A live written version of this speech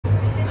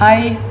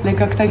Hi, les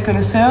cocktail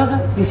connoisseurs.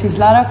 This is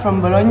Lara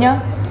from Bologna.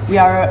 We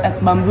are at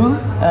Bamboo.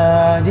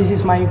 This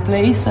is my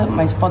place,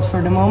 my spot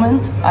for the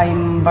moment.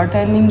 I'm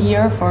bartending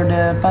here for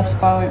the past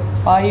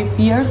five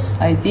years,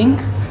 I think.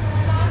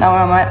 Now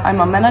I'm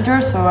a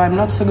manager, so I'm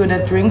not so good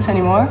at drinks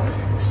anymore.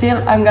 Still,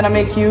 I'm gonna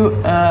make you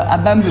a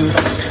bamboo,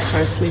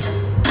 firstly.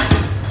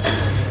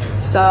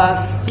 It's a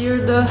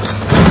stirred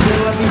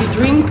baby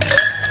drink.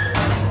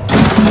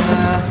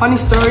 Funny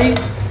story,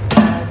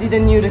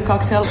 didn't knew the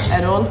cocktail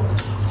at all.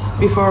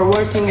 Before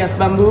working at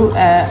Bamboo,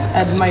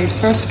 at my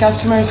first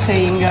customer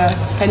saying,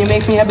 can you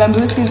make me a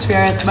bamboo since we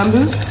are at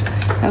Bamboo?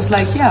 I was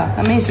like, yeah,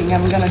 amazing,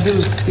 I'm gonna do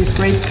this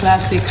great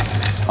classic,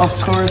 of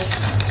course,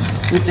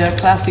 with the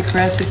classic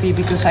recipe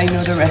because I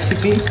know the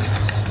recipe.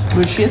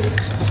 Bullshit,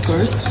 of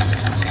course.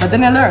 But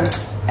then I learned,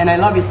 and I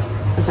love it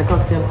as a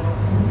cocktail.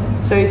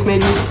 So it's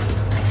made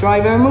with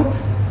dry vermouth,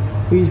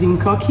 we're using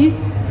Cocky.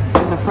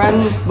 As a friend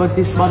bought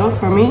this bottle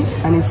for me,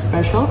 and it's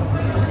special.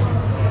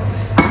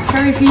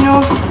 Cherry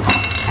Fino,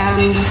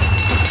 and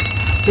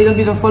a little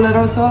bit of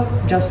Oloroso,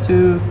 just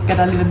to get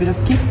a little bit of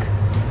kick.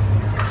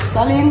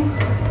 Saline,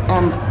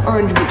 and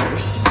orange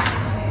bitters.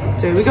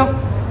 So here we go.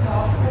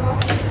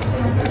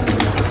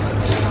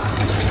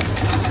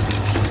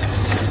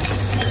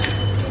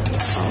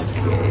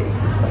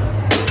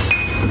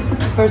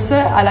 First,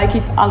 I like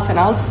it half and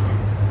half,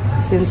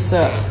 since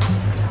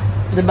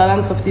the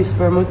balance of this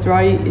vermouth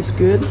dry is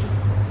good.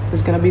 So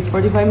it's gonna be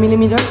 45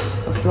 millimeters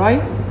of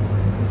dry,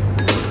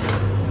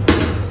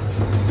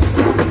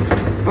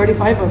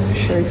 45 of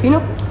Cherry Fino,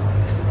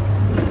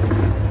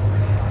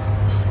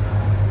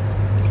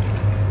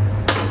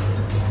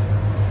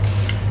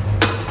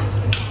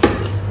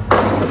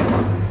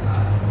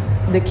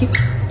 the kick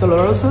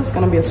Oloroso is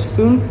gonna be a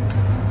spoon,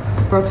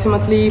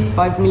 approximately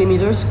 5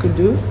 millimeters could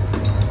do.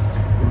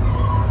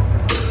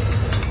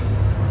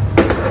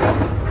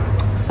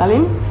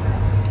 Saline,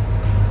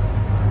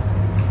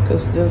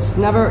 because there's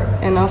never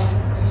enough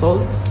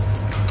salt,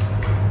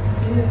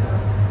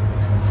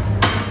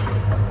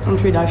 and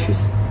 3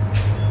 dashes.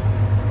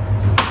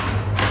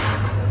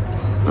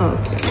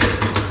 Okay.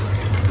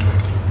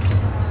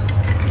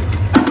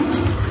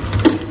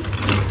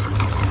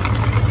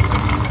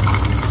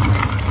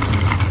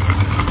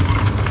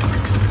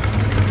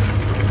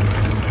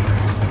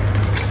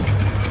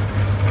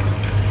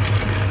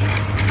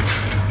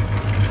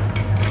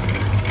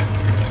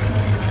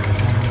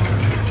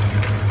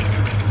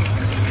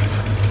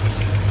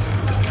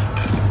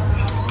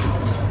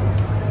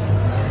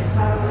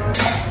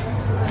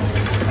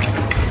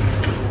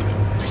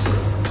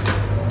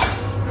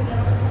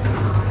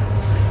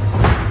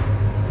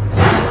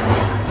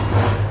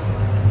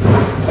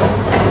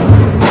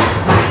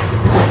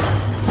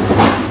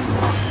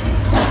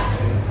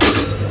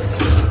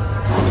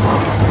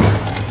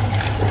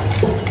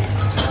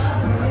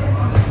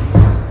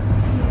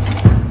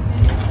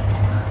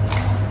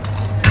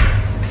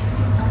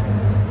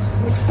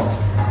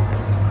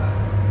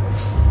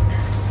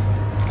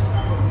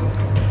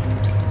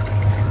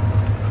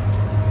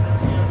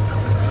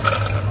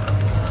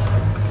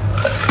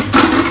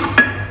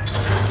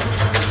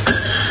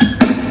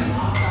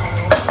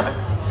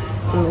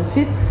 And that's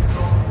it.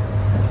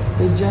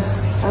 We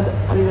just add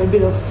a little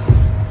bit of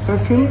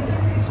perfume.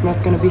 It's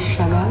not gonna be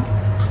Chanel.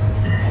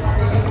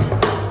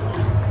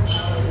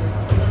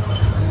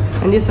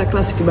 And this is a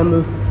classic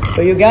bamboo.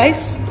 So you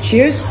guys,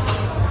 cheers,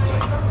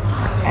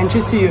 and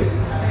cheers to you.